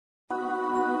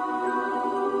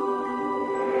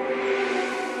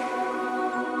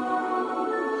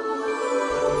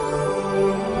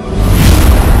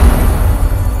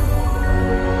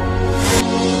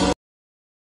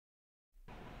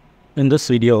In this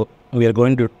video, we are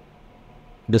going to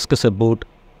discuss about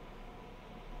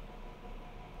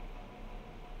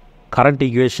current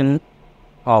equation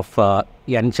of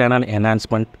N-channel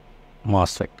enhancement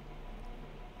MOSFET.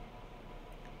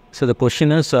 So the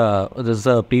question is, this is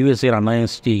a previous year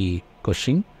NIST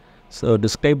question. So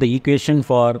describe the equation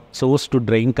for source to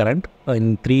drain current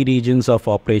in three regions of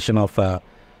operation of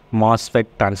MOSFET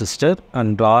transistor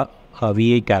and draw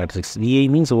V-I characteristics. V-I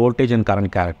means voltage and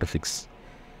current characteristics.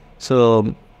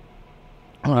 So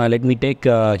let me take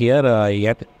here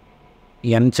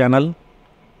N-channel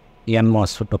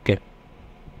N-MOSFET, okay.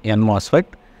 N-MOSFET,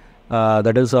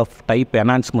 that is of type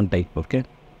enhancement type, okay.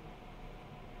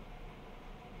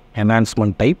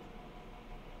 Enhancement type.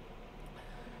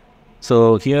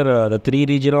 So here the three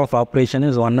region of operation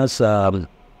is one is the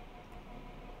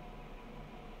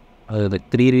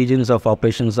three regions of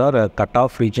operations are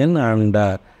cutoff region and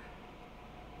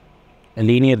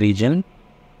linear region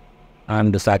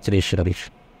and the saturation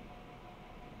region.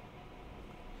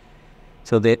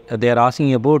 So they are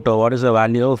asking about what is the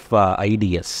value of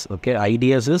IDS. Okay,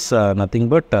 IDS is nothing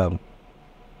but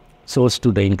source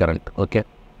to drain current. Okay,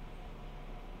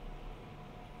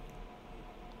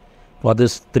 for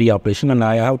this three operation, and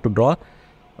I have to draw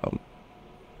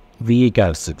V-I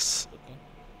characteristics.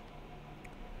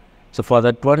 So for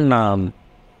that one, I'm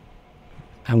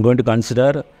going to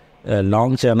consider a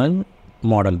long channel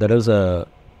model. That is a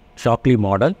Shockley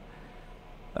model.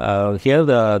 Here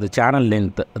the channel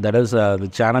length, that is the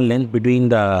channel length between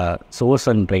the source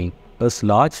and drain is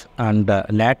large, and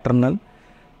lateral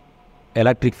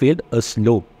electric field is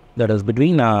low. That is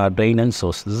between drain and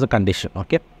source. This is a condition.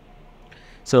 Okay.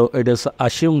 So it is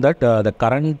assumed that the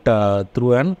current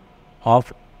through an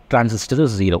off transistor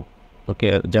is zero.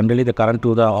 Okay, generally the current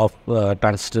to the off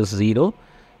transistor is zero.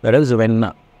 That is when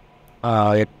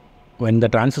the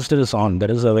transistor is on. That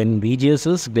is when VGS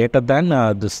is greater than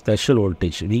this threshold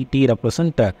voltage. VT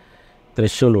represent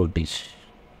threshold voltage.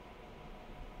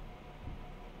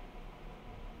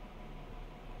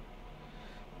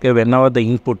 Okay, whenever the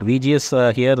input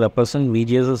VGS here represent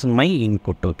VGS is my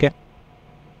input. Okay,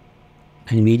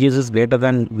 and VGS is greater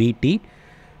than VT.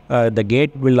 The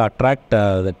gate will attract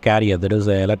the carrier, that is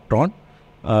the electron,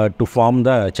 to form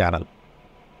the channel.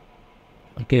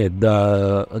 Okay,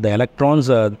 the electrons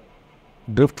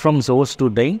drift from source to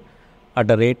drain at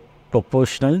a rate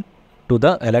proportional to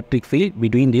the electric field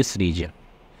between this region.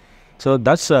 So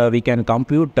thus we can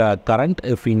compute current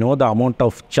if we know the amount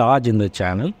of charge in the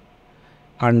channel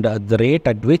and the rate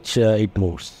at which it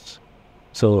moves.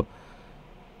 So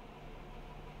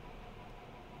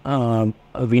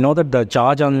we know that the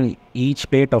charge on each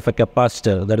plate of a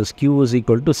capacitor, that is Q is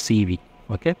equal to CV.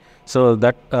 Okay, so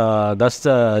that thus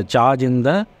the charge in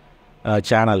the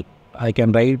channel, I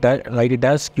can write it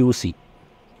as QC.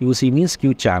 QC means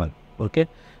Q channel. Okay,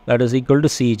 that is equal to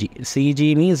CG.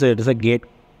 CG means it is a gate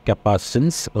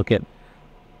capacitance. Okay,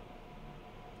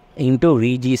 into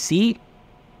VGC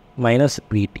minus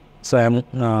VT. So I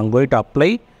am going to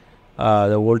apply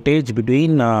the voltage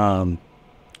between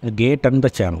gate and the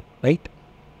channel, right?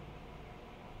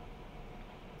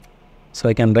 So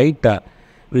I can write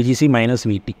VGC minus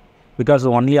VT, because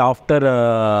only after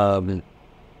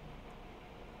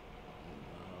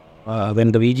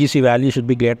when the VGC value should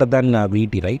be greater than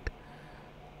VT, right?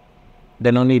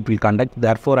 Then only it will conduct.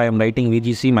 Therefore, I am writing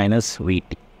VGC minus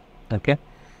VT. Okay.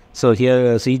 So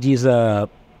here CG is the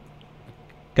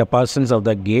capacitance of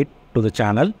the gate to the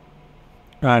channel,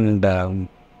 and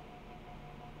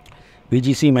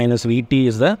VGC minus VT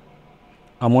is the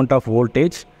amount of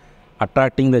voltage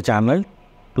attracting the channel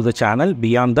to the channel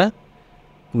beyond the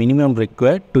minimum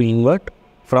required to invert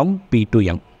from P to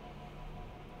N.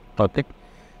 Okay.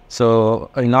 So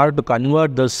in order to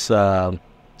convert this, so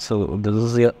this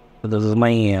is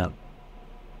my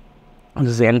this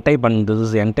is N type and this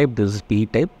is N type. This is P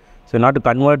type. So in order to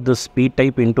convert this P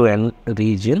type into N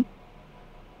region,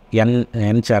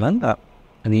 N channel,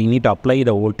 we need to apply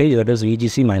the voltage, that is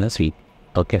VGC minus VT.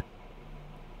 Okay.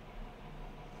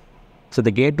 So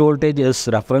the gate voltage is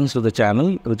reference to the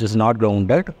channel which is not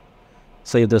grounded.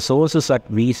 So if the source is at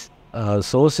VS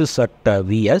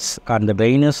and the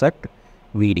drain is at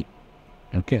VD.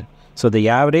 Okay. So the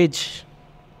average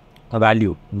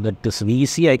value, that is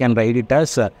VC, I can write it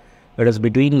as it is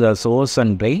between the source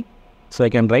and drain. So I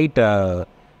can write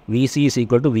VC is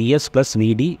equal to VS plus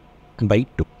VD by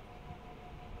 2.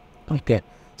 Okay.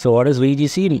 So what is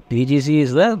VGC? VGC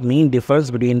is the mean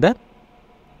difference between the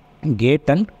gate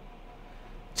and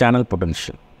channel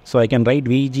potential. So I can write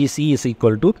VGC is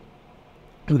equal to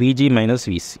VG minus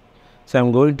VC. So I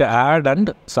am going to add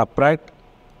and subtract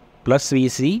plus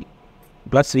VC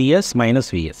plus Vs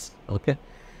minus Vs. Okay.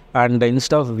 and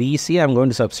instead of Vc, I'm going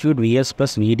to substitute Vs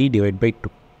plus Vd divided by 2.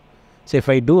 So if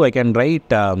I do, I can write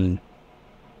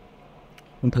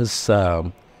this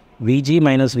Vg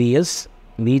minus Vs,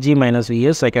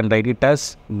 I can write it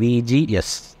as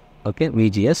Vgs, okay,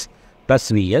 Vgs plus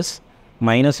Vs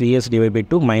minus Vs divided by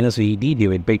 2 minus Vd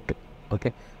divided by 2,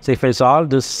 okay. So if I solve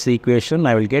this equation,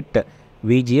 I will get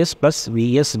Vgs plus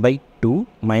Vs by 2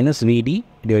 minus Vd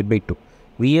divided by 2.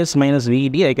 Vs minus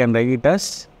Vd, I can write it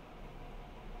as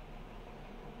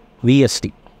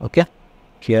Vst, okay.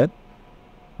 Here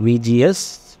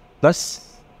Vgs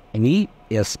plus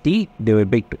Vst divided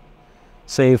by 2.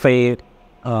 So if I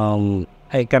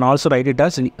can also write it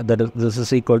as that this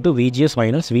is equal to Vgs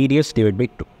minus Vds divided by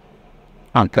 2.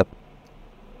 Okay.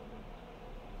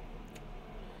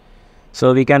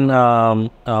 So we can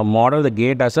model the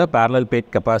gate as a parallel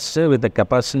plate capacitor with the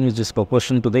capacitance which is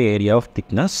proportional to the area of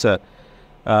thickness. If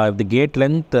the gate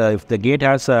length, if the gate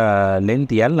has a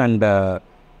length L and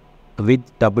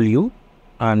width W,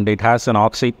 and it has an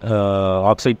oxide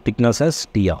thickness as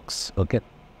Tox. Okay.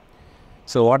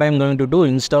 So what I am going to do,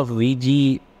 instead of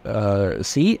Vg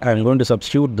C, I am going to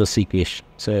substitute this equation.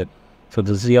 So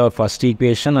this is your first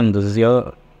equation and this is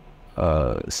your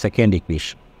second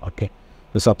equation. Okay.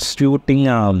 So substituting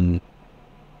 1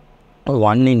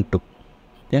 in 2.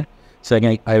 Yeah. So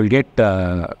again, I will get 2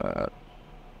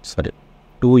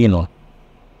 in 1.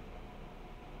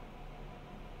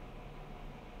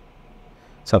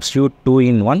 Substitute 2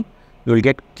 in 1, you will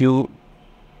get QC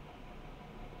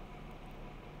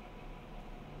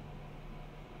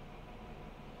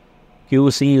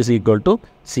is equal to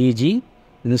Cg.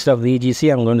 Instead of Vgc,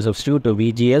 I am going to substitute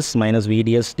Vgs minus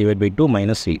Vds divided by 2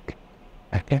 minus Vt.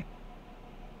 Okay.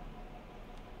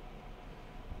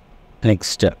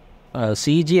 Next,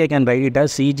 Cg, I can write it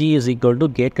as Cg is equal to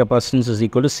gate capacitance is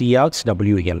equal to Cox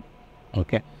WL.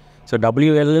 Okay. So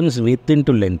WL is width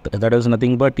into length. That is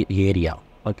nothing but area.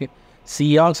 Okay.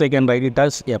 Cox, I can write it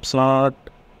as epsilon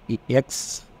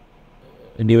x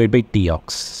divided by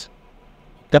Tox.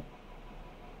 Yep.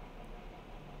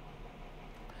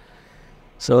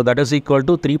 So that is equal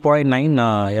to 3.9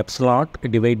 epsilon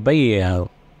divided by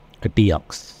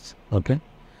Tox. Okay.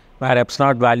 Where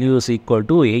epsilon value is equal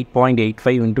to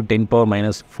 8.85 into 10 power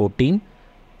minus 14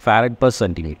 farad per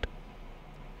centimeter.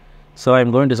 So I am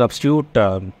going to substitute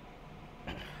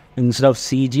instead of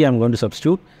Cg, I am going to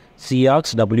substitute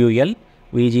Cox WL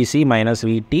Vgc minus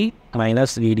Vt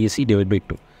minus Vdc divided by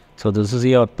 2. So this is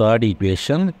your third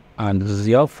equation and this is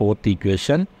your fourth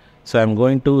equation. So I am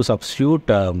going to substitute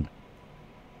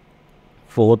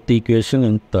fourth equation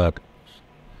in third.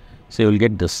 So you will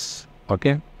get this.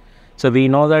 Okay. So we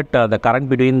know that the current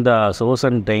between the source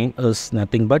and drain is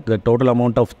nothing but the total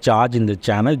amount of charge in the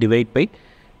channel divided by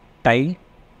time,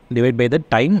 divided by the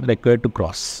time required to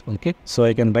cross. Okay. So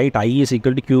I can write I is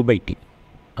equal to Q by T.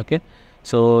 Okay.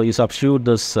 So you substitute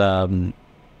this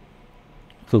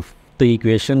fifth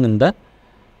equation in the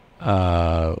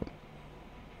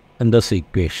in this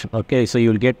equation. Okay. So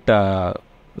you will get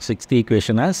sixth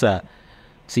equation as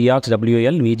Cox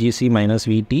WL Vgc minus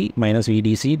Vt minus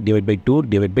Vdc divided by 2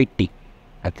 divided by T.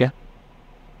 Okay.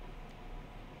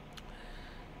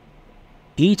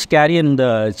 Each carrier in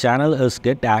the channel is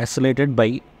get accelerated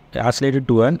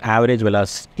to an average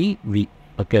velocity V.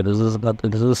 Okay, this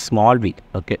is small v.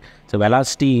 Okay, so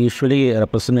velocity usually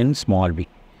represent in small v,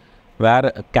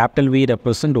 where capital V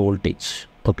represent voltage.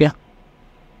 Okay,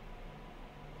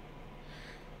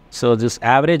 so this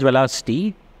average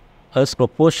velocity is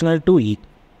proportional to E,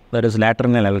 that is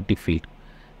lateral electric field.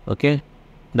 Okay,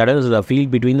 that is the field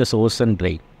between the source and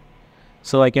drain.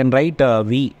 So I can write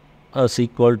V is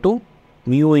equal to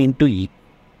mu into E,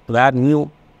 where mu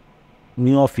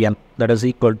of n, that is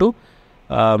equal to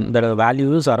the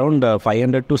value is around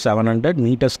 500 to 700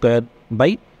 meter square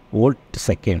by volt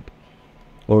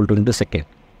into second.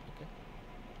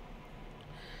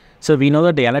 So we know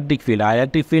that the electric field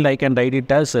I can write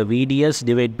it as Vds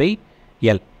divided by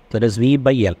L, that is V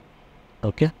by L.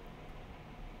 Okay.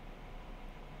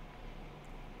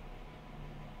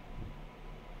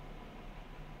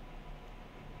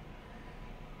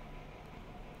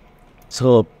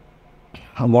 So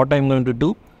what I am going to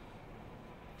do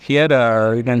here,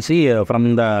 you can see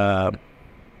from the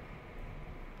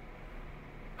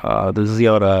this is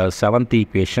your seventh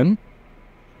equation.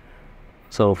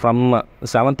 So from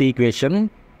seventh equation,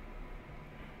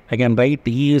 I can write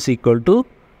E is equal to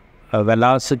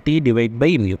velocity divided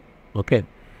by mu. Okay,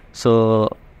 so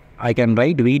I can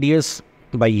write Vds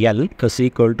by L is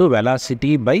equal to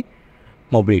velocity by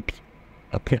mobility.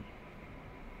 Okay.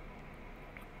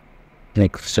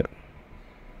 Next.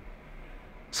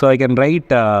 So I can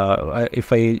write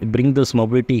if I bring this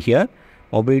mobility here,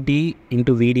 mobility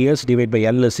into VDS divided by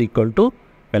L is equal to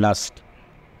velocity.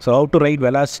 So how to write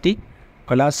velocity?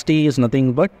 Velocity is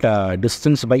nothing but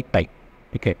distance by time.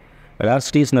 Okay,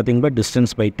 velocity is nothing but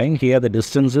distance by time. Here the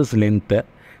distance is length.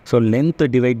 So length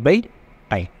divided by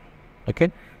time.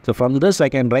 Okay, so from this I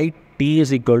can write T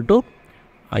is equal to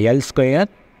L square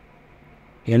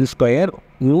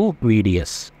mu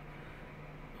VDS.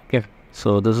 Okay,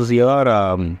 so this is your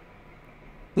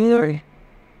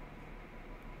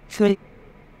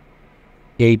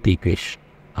eighth equation.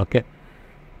 Okay,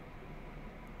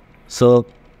 so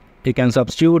you can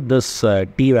substitute this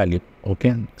T value.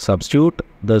 Okay, substitute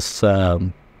this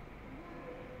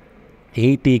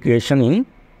eighth equation in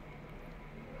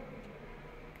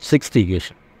sixth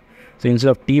equation. So instead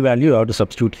of T value, you have to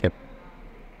substitute here.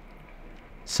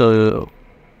 So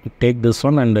you take this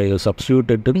one and you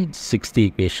substitute it in sixth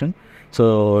equation.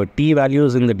 So T value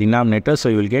is in the denominator, so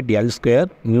you will get L square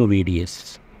mu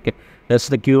VDS. Okay, that's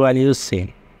the Q value is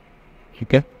same.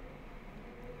 Okay.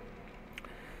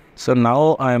 So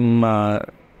now I'm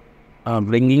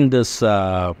bringing this.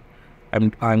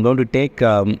 I'm going to take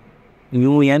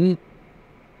mu n.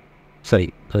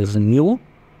 Sorry, this is mu.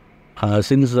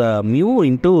 Since mu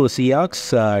into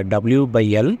Cox W by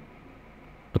L.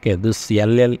 Okay, this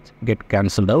LL get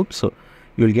cancelled out. So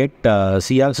you will get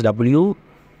Cox W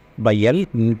by L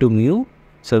into mu.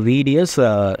 So VDS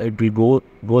it will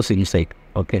goes inside.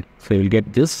 Okay, so you will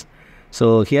get this.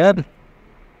 So here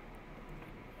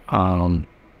I'm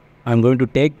going to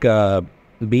take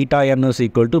beta n is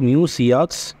equal to mu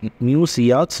Cox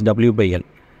W by L.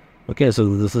 Okay,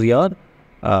 so this is your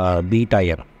beta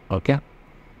n. Okay,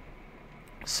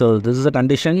 so this is a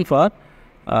condition for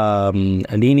a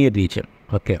linear region.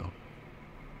 Okay.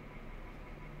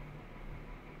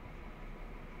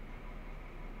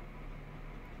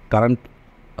 Current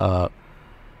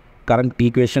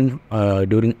equation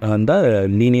during the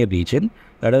linear region,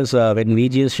 that is when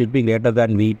VGS should be greater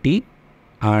than VT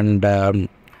and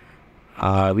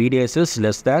VDS is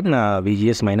less than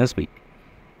VGS minus VT.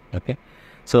 Okay,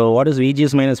 so what is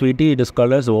VGS minus VT? It is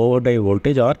called as overdrive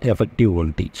voltage or effective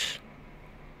voltage.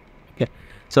 Okay,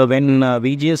 so when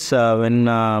VGS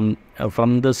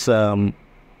from this so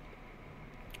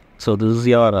this is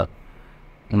your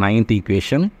ninth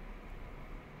equation.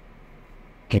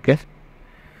 Okay,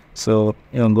 so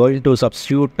you are going to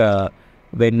substitute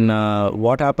when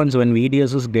what happens when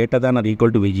VDS is greater than or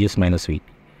equal to VGS minus VT.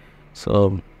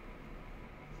 So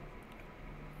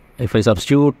if I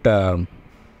substitute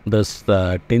this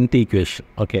 10th equation,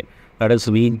 okay, that is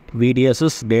VDS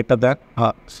is greater than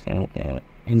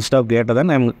instead of greater than,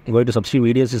 I am going to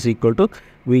substitute VDS is equal to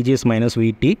VGS minus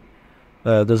VT.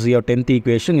 This is your 10th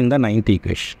equation in the 9th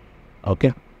equation.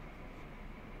 Okay,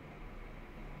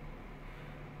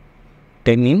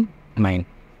 10 in 9.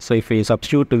 So if I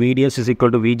substitute VDS is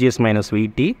equal to VGS minus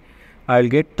VT, I will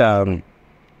get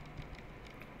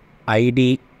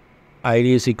ID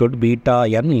is equal to beta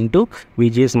n into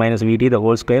VGS minus VT the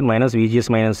whole square minus VGS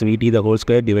minus VT the whole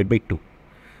square divided by 2.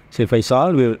 So if I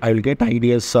solve, I will get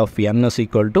IDS of n is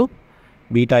equal to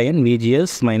beta n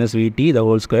VGS minus VT the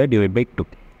whole square divided by 2.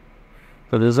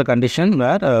 So this is a condition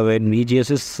where when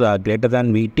VGS is greater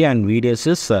than VT and VDS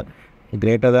is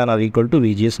greater than or equal to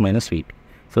VGS minus VT.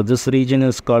 So this region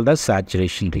is called as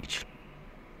saturation region.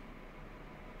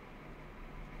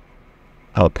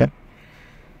 Okay.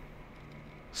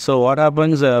 So what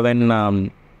happens when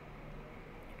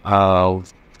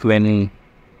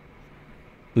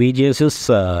VGS is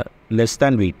less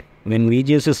than VT? When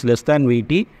VGS is less than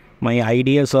VT, my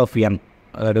IDS of n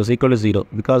is equal to 0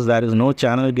 because there is no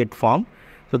channel get formed.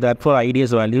 So therefore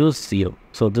IDS value is 0.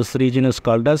 So this region is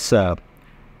called as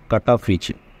cutoff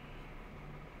region.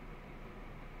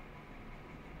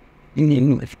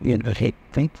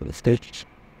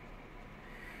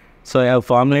 So I have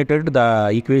formulated the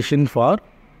equation for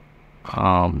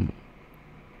current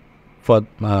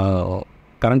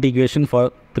equation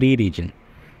for 3 regions.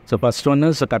 So first one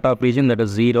is a cutoff region, that is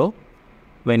 0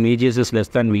 when VGS is less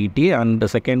than VT, and the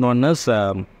second one is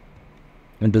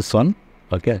this one.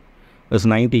 Okay, this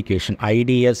 9th equation,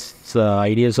 IDS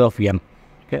of n.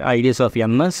 Okay, IDS of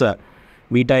n is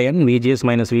beta n VGS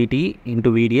minus VT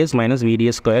into VDS minus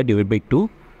VDS square divided by 2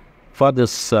 for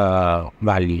this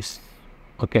values.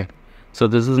 Okay, so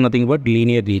this is nothing but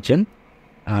linear region,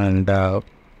 and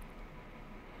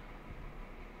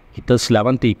it is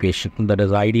 11th equation, that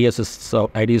is IDS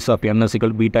of n is equal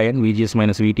to beta n VGS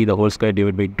minus VT the whole square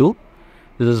divided by 2.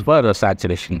 This is for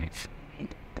saturation region.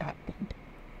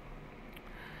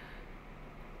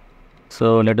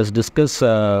 So let us discuss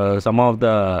some of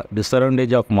the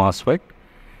disadvantage of MOSFET.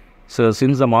 So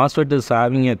since the MOSFET is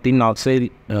having a thin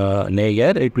oxide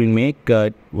layer, it will make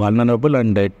vulnerable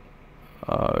and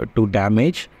to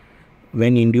damage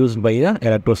when induced by the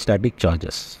electrostatic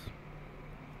charges.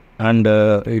 And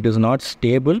it is not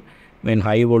stable when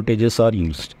high voltages are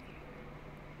used.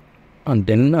 And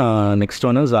then next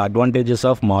one is the advantages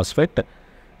of MOSFET.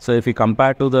 So if you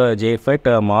compare to the JFET,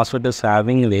 MOSFET is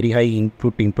having very high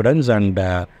input impedance and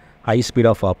high speed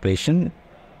of operation,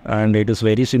 and it is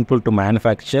very simple to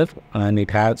manufacture, and it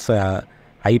has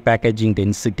high packaging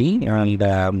density.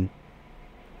 And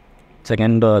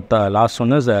second, the last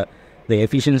one is the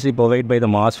efficiency provided by the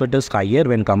MOSFET is higher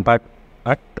when compared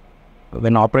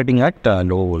when operating at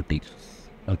low voltage.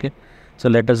 Okay, so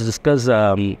let us discuss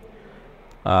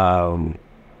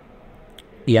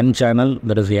N channel,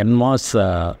 that is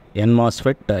MOSFET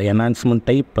enhancement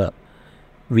type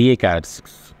VA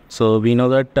characteristics. So we know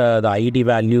that the ID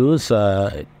values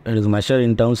it is measured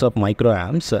in terms of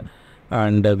microamps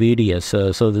and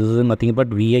VDS. So this is nothing but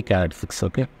VA characteristics.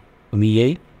 Okay,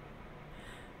 VA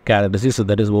characteristics, so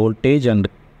that is voltage and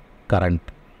current.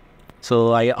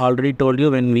 So I already told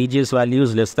you when VGS value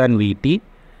is less than VT,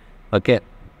 okay,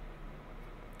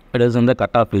 it is in the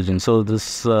cutoff region. So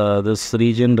this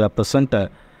region represent a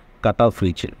cutoff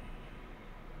region.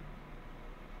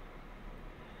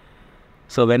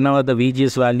 So whenever the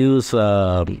VGS values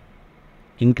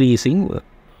increasing,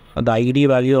 the ID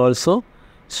value also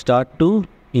start to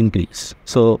increase.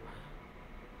 So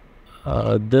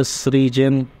this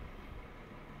region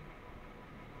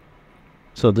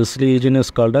is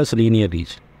called as linear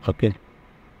region. Okay.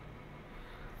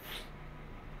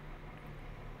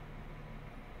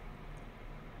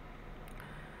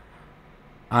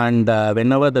 And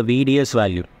whenever the VDS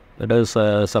value, that is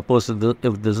suppose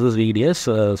if this is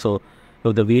VDS, so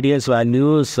if the VDS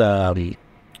value is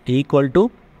equal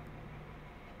to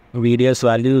VGS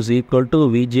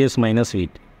minus VT.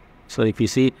 So if you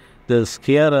see this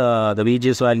here, the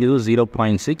VGS value is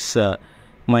 0.6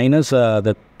 minus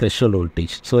the threshold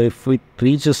voltage. So if it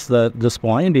reaches this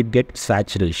point, it gets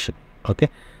saturation. Okay,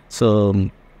 so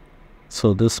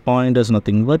this point is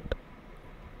nothing but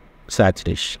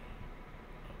saturation.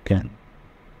 Okay.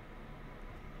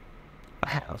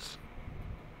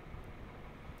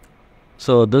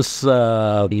 So this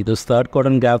third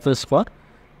quadrant graph is for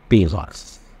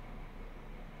PMOS.